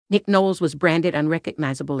Nick Knowles was branded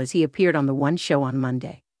unrecognizable as he appeared on the One Show on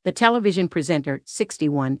Monday. The television presenter,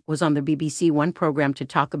 61, was on the BBC One program to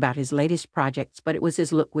talk about his latest projects, but it was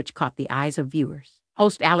his look which caught the eyes of viewers.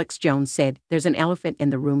 Host Alex Jones said, "There's an elephant in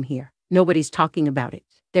the room here. Nobody's talking about it.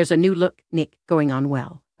 There's a new look, Nick, going on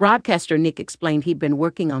well." Broadcaster Nick explained he'd been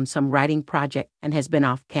working on some writing project and has been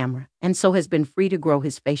off camera, and so has been free to grow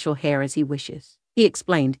his facial hair as he wishes. He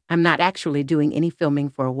explained, "I'm not actually doing any filming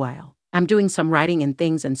for a while. I'm doing some writing and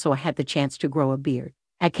things, and so I had the chance to grow a beard.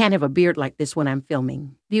 I can't have a beard like this when I'm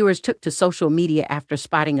filming." Viewers took to social media after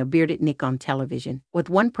spotting a bearded Nick on television, with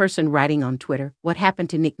one person writing on Twitter, "What happened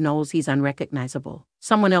to Nick Knowles? He's unrecognizable."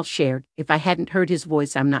 Someone else shared, "If I hadn't heard his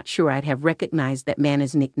voice, I'm not sure I'd have recognized that man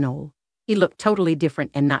as Nick Knowles. He looked totally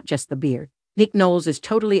different and not just the beard." "Nick Knowles is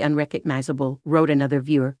totally unrecognizable," wrote another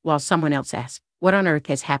viewer, while someone else asked, "What on earth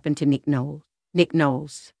has happened to Nick Knowles?" "Nick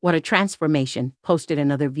Knowles, what a transformation," posted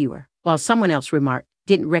another viewer, while someone else remarked,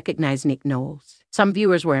 "Didn't recognize Nick Knowles." Some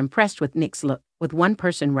viewers were impressed with Nick's look, with one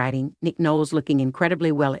person writing, "Nick Knowles looking incredibly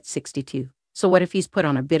well at 62. So what if he's put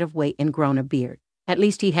on a bit of weight and grown a beard? At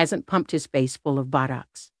least he hasn't pumped his face full of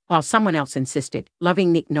Botox." While someone else insisted,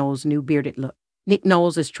 loving Nick Knowles' new bearded look. "Nick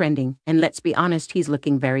Knowles is trending, and let's be honest, he's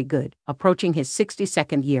looking very good. Approaching his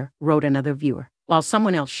 62nd year," wrote another viewer. While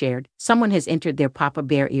someone else shared, "Someone has entered their Papa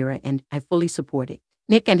Bear era and I fully support it."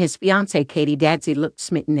 Nick and his fiancée Katie Dadsey looked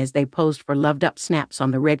smitten as they posed for loved-up snaps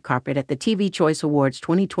on the red carpet at the TV Choice Awards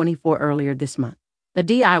 2024 earlier this month. The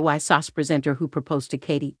DIY sauce presenter who proposed to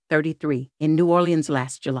Katie, 33, in New Orleans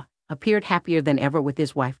last July, appeared happier than ever with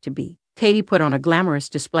his wife-to-be. Katie put on a glamorous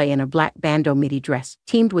display in a black bandeau midi dress,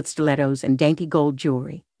 teamed with stilettos and dainty gold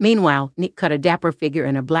jewelry. Meanwhile, Nick cut a dapper figure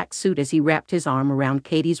in a black suit as he wrapped his arm around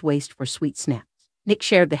Katie's waist for sweet snaps. Nick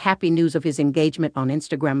shared the happy news of his engagement on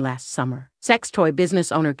Instagram last summer. Sex toy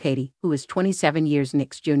business owner Katie, who is 27 years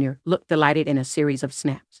Nick's junior, looked delighted in a series of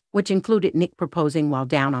snaps, which included Nick proposing while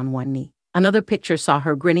down on one knee. Another picture saw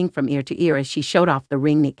her grinning from ear to ear as she showed off the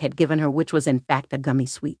ring Nick had given her, which was in fact a gummy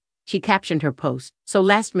sweet. She captioned her post, "So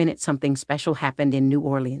last minute something special happened in New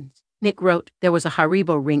Orleans." Nick wrote, "There was a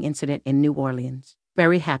Haribo ring incident in New Orleans.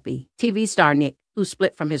 Very happy." TV star Nick, who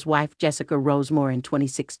split from his wife Jessica Rosemore in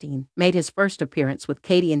 2016, made his first appearance with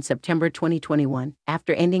Katie in September 2021,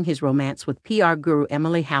 after ending his romance with PR guru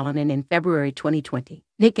Emily Hallinan in February 2020.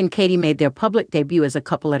 Nick and Katie made their public debut as a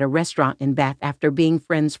couple at a restaurant in Bath after being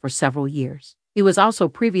friends for several years. He was also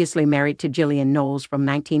previously married to Jillian Knowles from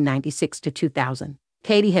 1996 to 2000.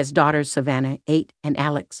 Katie has daughters Savannah, 8, and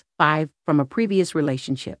Alex, 5, from a previous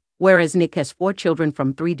relationship, whereas Nick has 4 children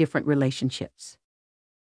from 3 different relationships.